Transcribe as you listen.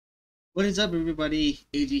What is up, everybody?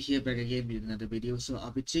 AG here, back again with another video. So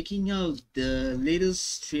I'll be checking out the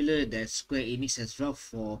latest trailer that Square Enix has dropped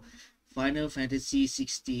for Final Fantasy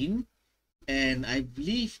 16, and I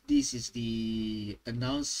believe this is the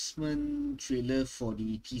announcement trailer for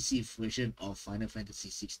the PC version of Final Fantasy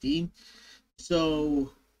 16.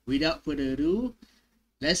 So without further ado,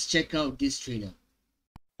 let's check out this trailer.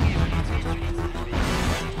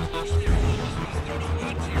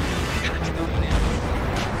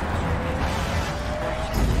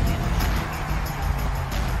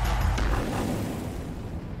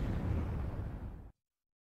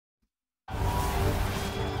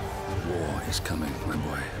 He's coming, my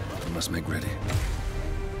boy. You must make ready.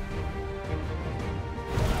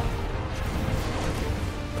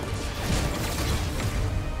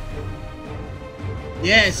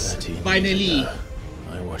 Yes, finally.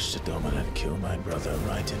 I watched the Dominant kill my brother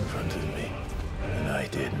right in front of me, and I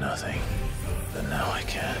did nothing. But now I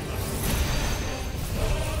can.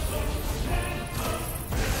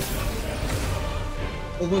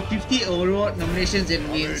 Over 50 award nominations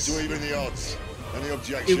and wins. To even the odds. Any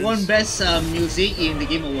objections? It won Best Music in the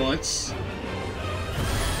Game Awards.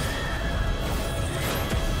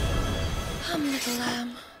 Come, little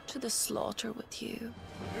lamb, to the slaughter with you.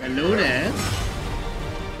 Hello there.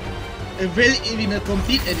 Available in a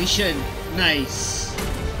complete edition. Nice.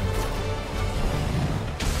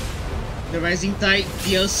 The Rising Tide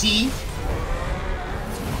DLC.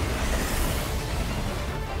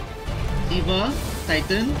 Diva,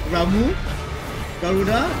 Titan, Ramu,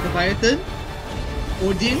 Garuda, Leviathan,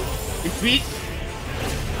 Odin, Ifrit,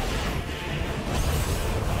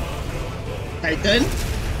 Titan,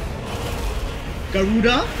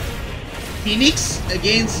 Garuda, Phoenix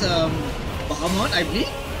against Bahamut, I believe.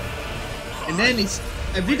 And then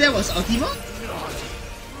I believe that was Ultima.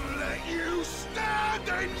 Let you stand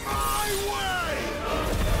in my way.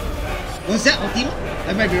 Was that Ultima?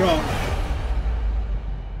 I might be wrong.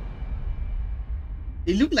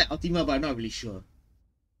 It looked like Ultima, but I'm not really sure.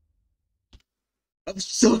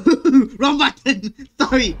 So, wrong button!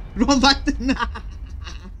 Sorry, wrong button!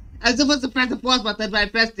 I'm supposed to press the pause button, but I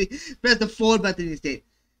pressed the forward button instead.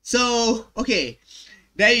 So, okay,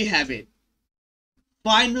 there you have it.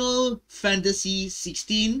 Final Fantasy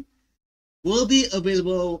 16 will be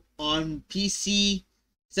available on PC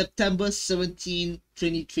September 17,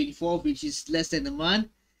 2024, which is less than a month.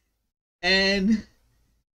 And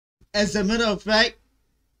as a matter of fact,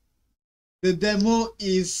 the demo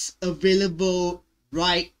is available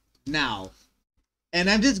right now. And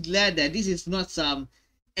I'm just glad that this is not some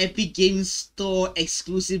Epic Games Store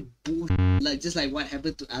exclusive bullshit, like what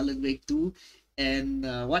happened to Alan Wake 2 and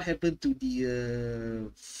what happened to the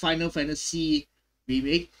Final Fantasy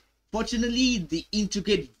remake. Fortunately, the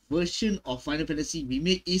integrated version of Final Fantasy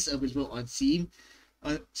remake is available on Steam.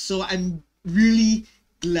 So I'm really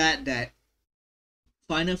glad that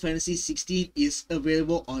Final Fantasy 16 is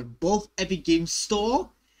available on both Epic Games Store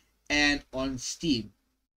and on Steam.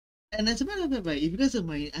 And as a matter of fact, because of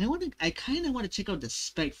I kind of want to check out the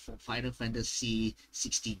spec for Final Fantasy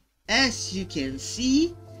 16. As you can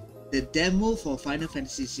see, the demo for Final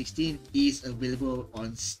Fantasy 16 is available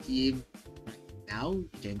on Steam right now. You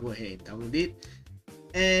can go ahead and download it.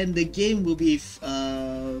 And the game will be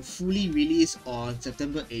fully released on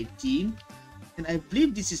September 18. And I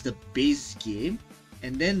believe this is the base game.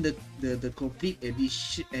 And then the complete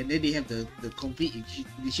edition, and then they have the complete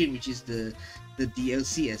edition, which is the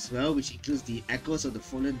DLC as well, which includes the Echoes of the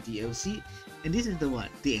Fallen DLC. And this is the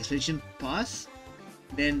expansion pass,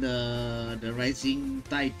 then the Rising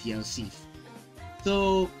Tide DLC.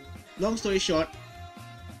 So long story short,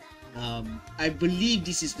 I believe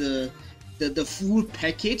this is the full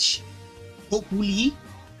package. Hopefully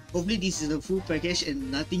this is the full package and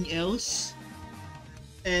nothing else.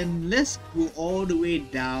 And let's go all the way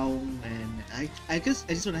down, and I just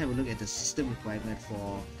want to have a look at the system requirement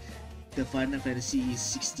for the Final Fantasy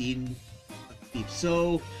 16 update.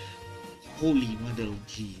 So, holy mother of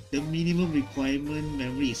G, the minimum requirement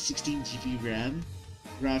memory is 16 GB RAM.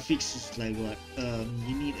 Graphics is like what?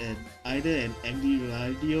 You need either an AMD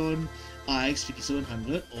Radeon RX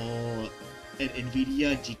 5700 or an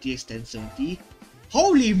Nvidia GTX 1070.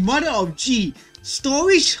 Holy mother of G!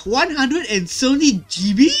 Storage 170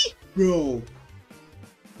 GB? Bro,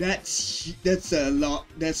 that's a lot.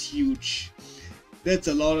 That's huge. That's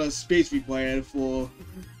a lot of space required for.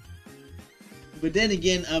 But then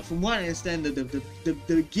again, from what I understand,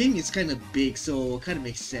 the game is kind of big, so kind of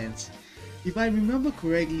makes sense. If I remember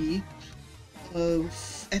correctly,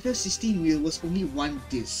 FF16 was only one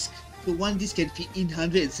disc, so one disc can fit in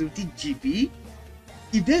 170 GB.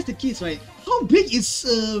 If that's the case, right, how big is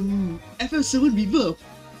FF7 Rebirth?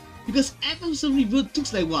 Because episode Rebirth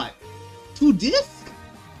took like what? 2 discs?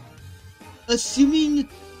 Assuming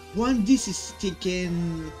one disc is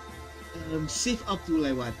taken save up to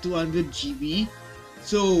like what, 200 GB.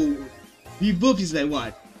 So Rebirth is like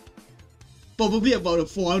what? Probably about a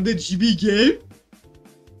 400 GB game?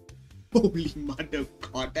 Holy mother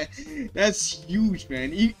god, that's huge,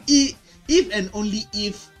 man. If and only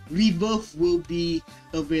if Rebirth will be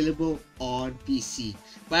available on PC.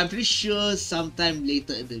 But I'm pretty sure sometime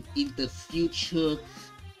later in the future,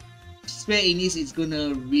 Square Enix is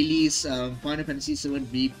gonna release Final Fantasy VII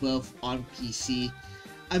Rebirth on PC.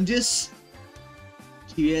 I'm just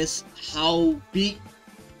curious how big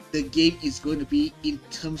the game is going to be in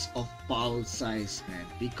terms of file size, man,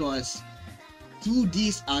 because 2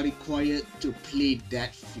 discs are required to play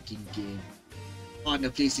that freaking game on the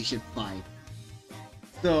PlayStation 5.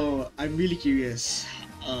 So I'm really curious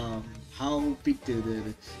how big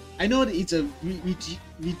the I know that it's a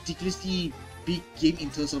ridiculously big game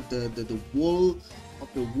in terms of the world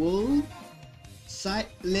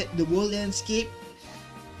landscape.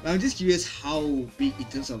 But I'm just curious how big in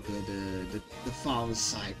terms of the file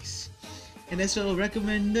size. And as well,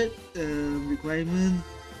 recommended requirement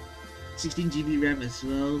 16 GB RAM as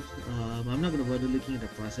well. I'm not gonna bother looking at the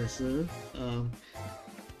processor.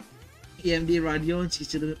 AMD Radeon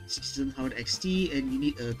 6700 XT, and you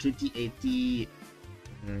need a 2080.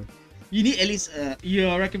 You need at least you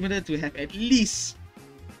are recommended to have at least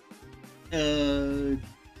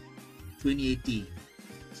 2080.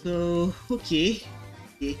 So okay,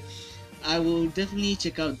 I will definitely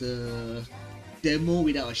check out the demo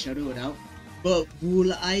without a shadow of a doubt. But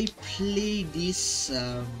will I play this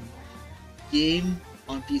game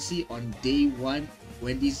on PC on day 1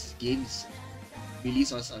 when this game is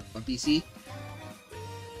released on PC?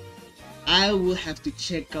 I will have to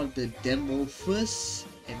check out the demo first,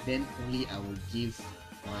 and then only I will give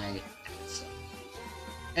my answer.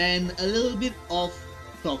 And a little bit off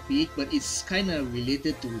topic, but it's kind of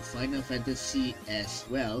related to Final Fantasy as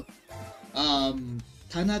well.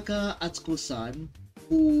 Tanaka Atsuko-san,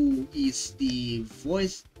 who is the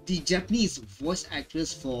Japanese voice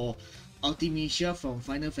actress for Ultimecia from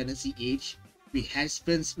Final Fantasy VIII, which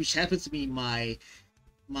happens to be my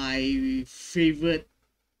favorite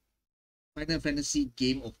Final Fantasy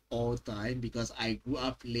game of all time, because I grew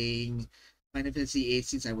up playing Final Fantasy VIII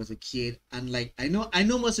since I was a kid. Unlike I know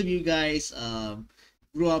most of you guys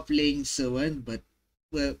grew up playing 7, but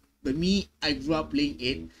me, I grew up playing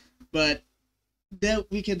 8. But that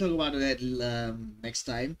we can talk about that next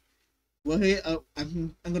time. Well, here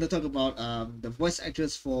I'm gonna talk about the voice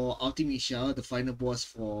actress for Ultimecia, the final boss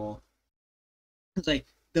for. It's like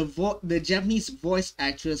the Japanese voice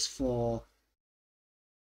actress for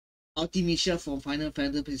Ultimecia from Final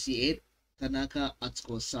Fantasy VIII, Tanaka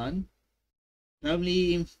Atsuko-san.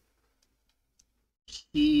 Apparently,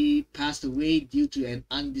 he passed away due to an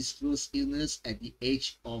undisclosed illness at the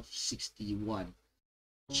age of 61.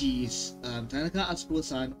 She's Tanaka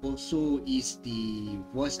Atsuko-san also is the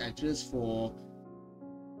voice actress for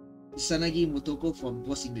Kusanagi Motoko from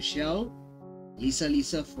Ghost in the Shell,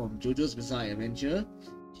 Lisa from JoJo's Bizarre Adventure.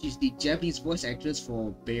 She's the Japanese voice actress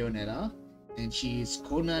for Bayonetta, and she's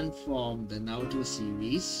Conan from the Naruto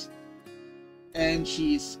series. And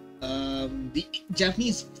she's the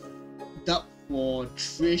Japanese dub for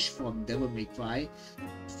Trish from Devil May Cry.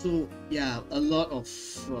 So yeah, a lot of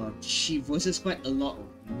she voices quite a lot of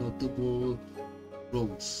notable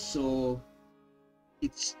roles. So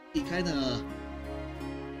it kind of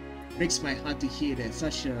breaks my heart to hear that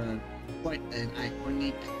such a quite an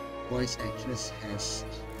iconic voice actress has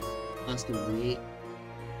passed away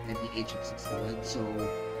at the age of 61. So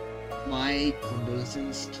my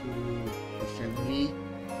condolences to the family,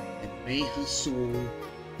 and may her soul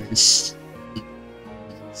rest in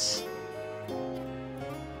peace.